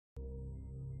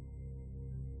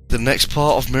the next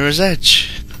part of Mirror's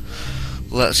Edge.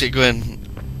 Let's get going.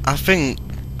 I think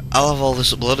I'll have all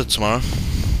this uploaded tomorrow.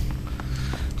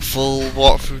 Full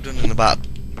walkthrough done in about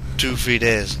 2-3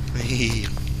 days.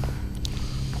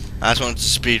 I just wanted to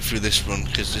speed through this run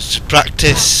because it's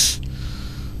practice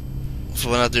for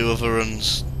when I do other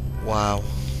runs. Wow.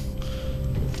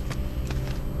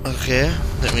 Okay,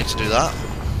 didn't mean to do that.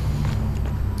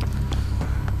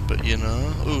 But you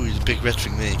know, ooh, there's a big red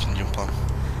thing there you can jump on.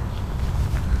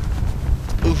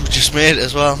 Ooh, just made it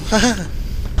as well.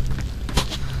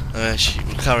 Shit,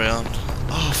 we'll carry on.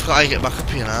 Oh, I forgot how you get back up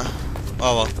here now.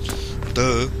 Oh well,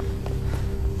 duh.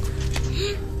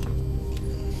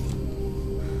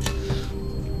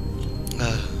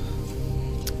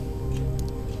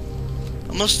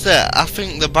 I must say, I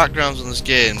think the backgrounds on this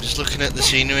game, just looking at the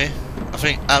scenery, I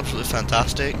think absolutely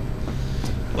fantastic.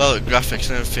 Well, with graphics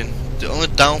and everything. The only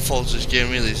downfall to this game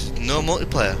really is no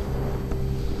multiplayer.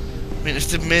 I mean, if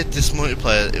they'd made this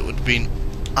multiplayer, it would have been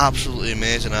absolutely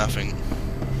amazing, I think.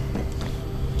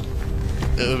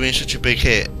 It would have been such a big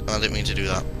hit, and I didn't mean to do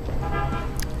that.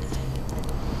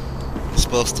 It's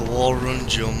supposed to wall run,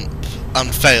 jump,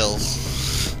 and fail.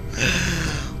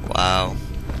 Wow.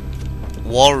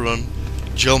 Wall run,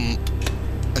 jump,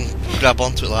 and grab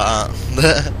onto it like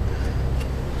that.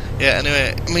 Yeah,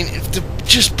 anyway, I mean, if they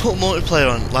just put multiplayer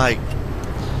on, like,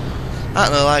 I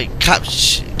don't know, like,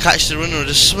 catch the runner or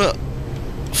just something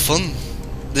fun.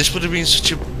 This would have been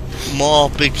such a more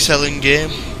big selling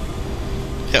game.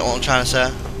 Get what I'm trying to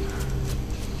say?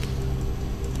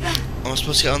 Am I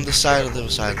supposed to get on this side or the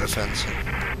other side of the fence?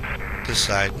 This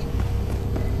side.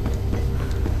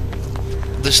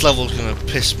 This level's gonna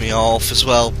piss me off as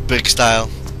well, big style.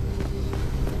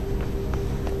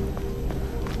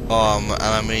 Oh, and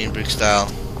I mean big style.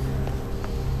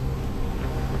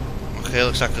 Okay,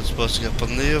 looks like I'm supposed to get up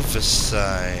on the other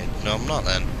side. No, I'm not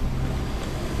then.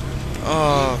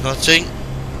 Oh, God's sake.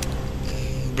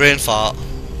 Brain fart.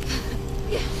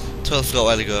 Totally forgot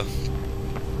where to go.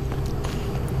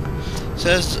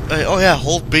 Says, oh yeah,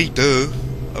 hold B, duh.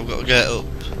 I've got to get up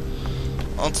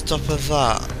onto top of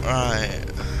that. Right.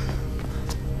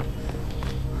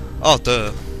 Oh,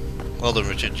 duh. Well done,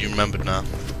 Richard, you remembered now.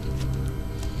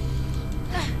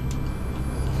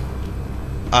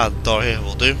 Ah, the door here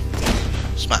will do.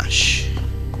 Smash.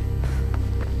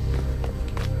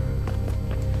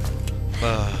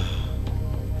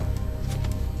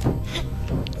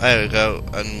 There we go,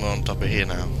 and we're on top of here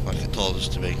now, like it told us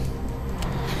to be.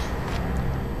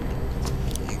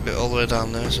 A bit all the way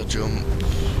down there, so jump,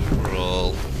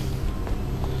 roll.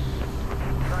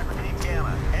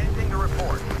 Anything to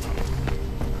report?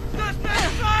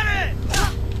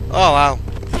 Oh wow.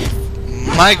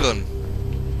 My gun.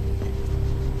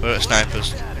 We're at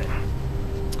snipers.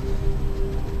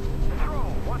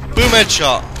 Boom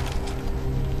headshot.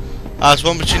 There's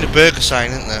one between the burger sign,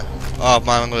 isn't there? Oh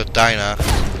man, I'm gonna die now.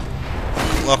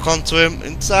 Lock onto him.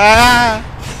 Inside.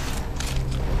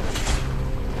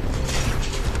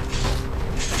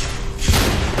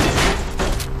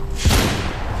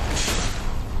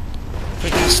 I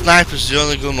think the sniper's the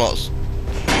only gun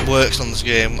that works on this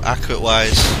game, accurate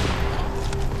wise.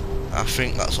 I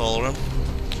think that's all of them.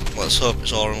 Let's hope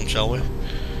it's all of them, shall we?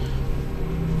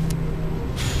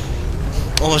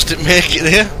 Almost didn't make it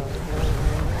there.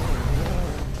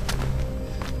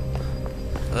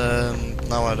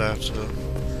 Now where do I have to go?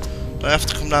 Do I have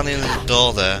to come down here in the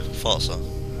door there? Thought so.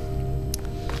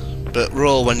 But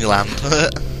roll when you land.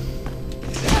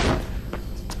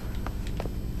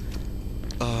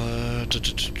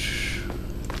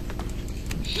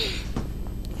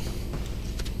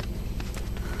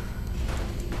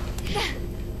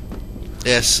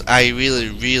 Yes, I really,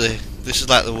 this is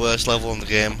like the worst level in the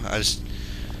game. It's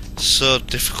so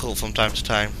difficult from time to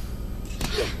time.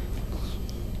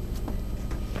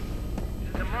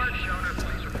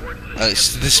 And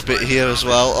it's this bit here as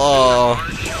well. Oh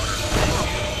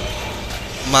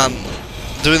man,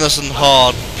 doing this on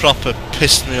hard proper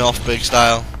pissed me off big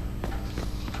style.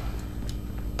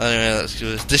 Anyway, let's do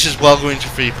this. This is well going to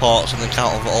 3 parts on the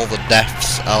count of all the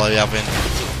deaths I'll be having.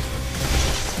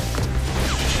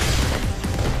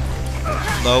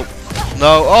 No.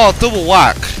 No. Oh, double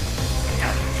whack.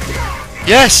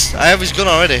 Yes! I have his gun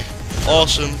already.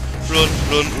 Awesome. Run,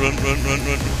 run, run, run, run,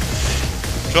 run.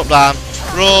 Drop down.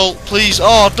 Roll, please.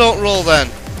 Oh, don't roll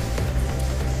then.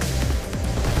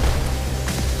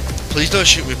 Please don't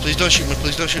shoot me. Please don't shoot me.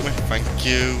 Please don't shoot me. Thank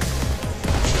you.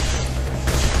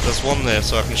 There's one there,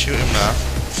 so I can shoot him now.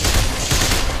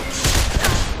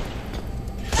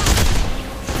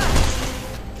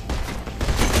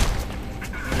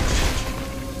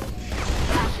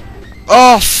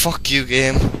 Oh, fuck you,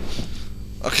 game.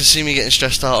 I can see me getting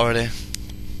stressed out already.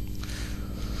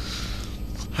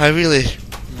 I really,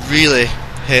 really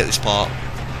hate this part.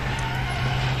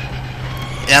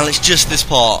 Yeah, and it's just this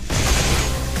part.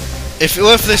 If it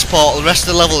were for this part, the rest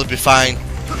of the level would be fine.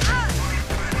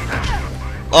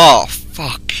 Oh,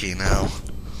 fucking hell.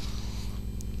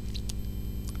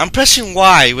 I'm pressing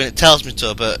Y when it tells me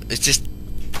to, but it just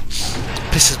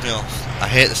pisses me off. I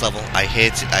hate this level. I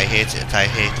hate it, I hate it, I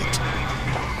hate it.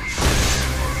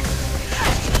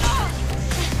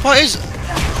 What is...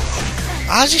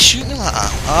 How's he shooting me like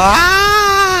that?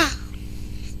 Ah!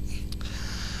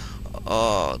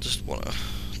 Oh, just wanna...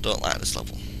 Don't like this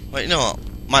level. Wait, you know what?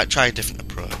 Might try a different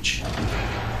approach.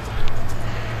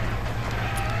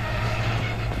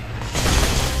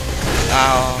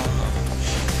 Ow.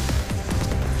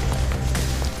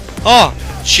 Oh,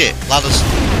 shit. Ladders.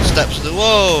 Steps of the...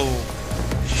 Whoa!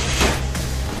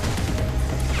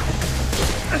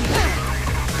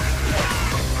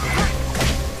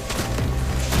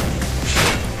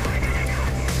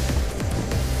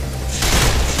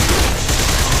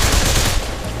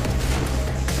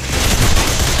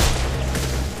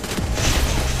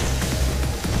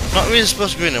 Not really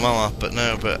supposed to be in the mama, but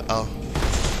no, but I'll...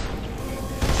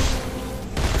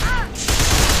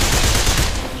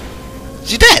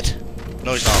 Is he dead?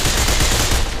 No, he's not.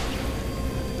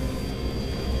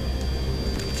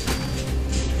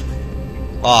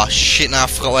 Oh shit, now I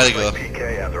forgot where to go.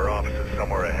 PK has their offices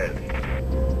somewhere ahead.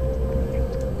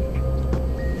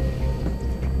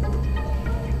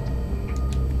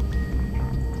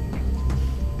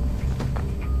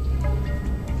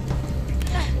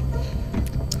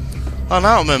 Oh,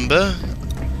 now I remember.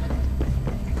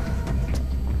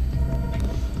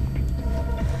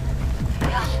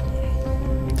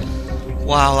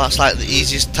 Wow, that's like the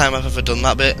easiest time I've ever done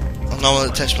that bit. Normally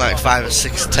it takes me like 5 or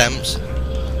 6 attempts.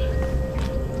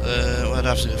 Where'd I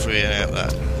have to go through here?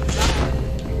 That.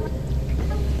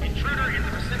 Intruder in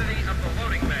the vicinity of the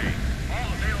loading bay.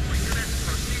 All available units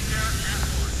proceed there at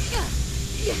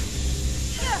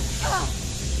once.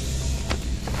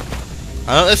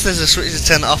 I don't know if there's a switch to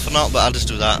turn it off or not, but I'll just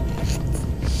do that.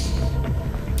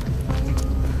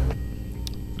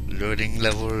 Loading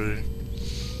level.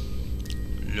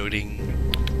 Loading.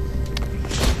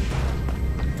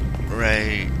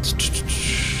 Right.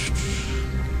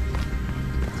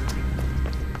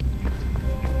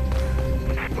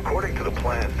 According to the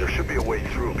plans, there should be a way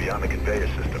through beyond the conveyor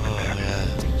system. Oh yeah.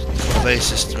 Conveyor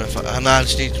system. And I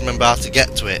just need to remember how to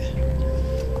get to it.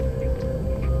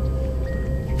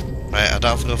 Right, I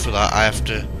don't have to go through that, I have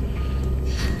to...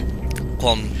 Come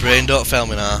on, brain, don't fail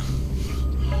me now.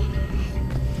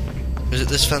 Is it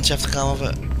this fence you have to come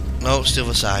over? No, it's the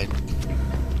other side.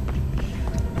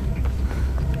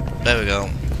 There we go.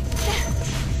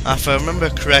 If I remember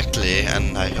correctly,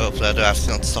 and I hope that I do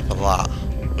everything on top of that,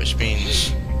 which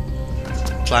means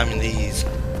climbing these.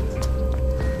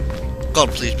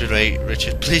 God, please be right,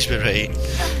 Richard, please be right.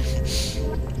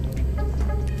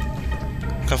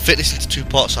 If I can fit this into 2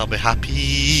 pots, I'll be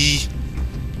happy.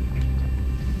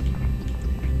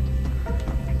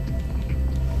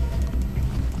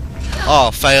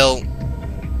 Oh, fail.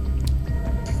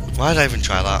 Why did I even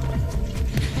try that?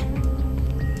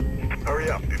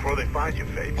 Hurry up before they find you,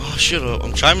 Faith. Oh, shut up.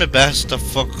 I'm trying my best. I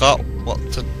forgot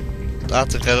how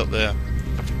to get up there.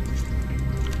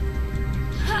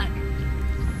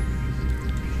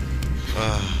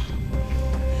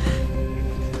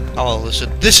 Oh well,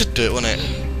 this should do it, wouldn't it?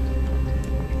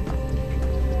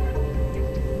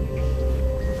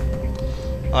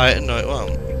 Alright, no it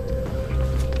won't.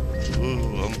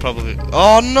 Ooh, I'm probably...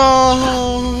 Oh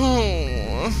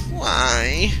no!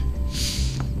 Why?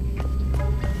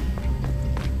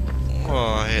 Oh,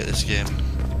 I hate this game.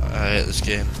 I hate this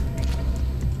game.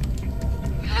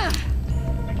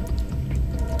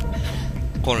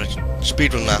 Come on, Rich.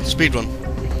 Speedrun now. Speedrun.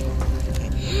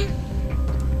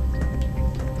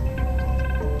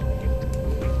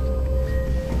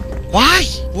 Why?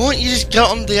 Won't you just get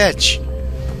on the edge?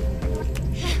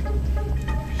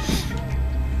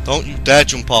 Don't you dare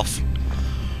jump off.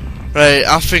 Right,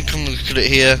 I think I'm going to cut it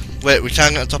here. Wait, we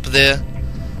can't get on top of there.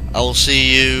 I will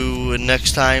see you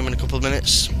next time in a couple of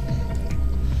minutes.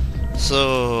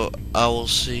 So, I will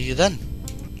see you then.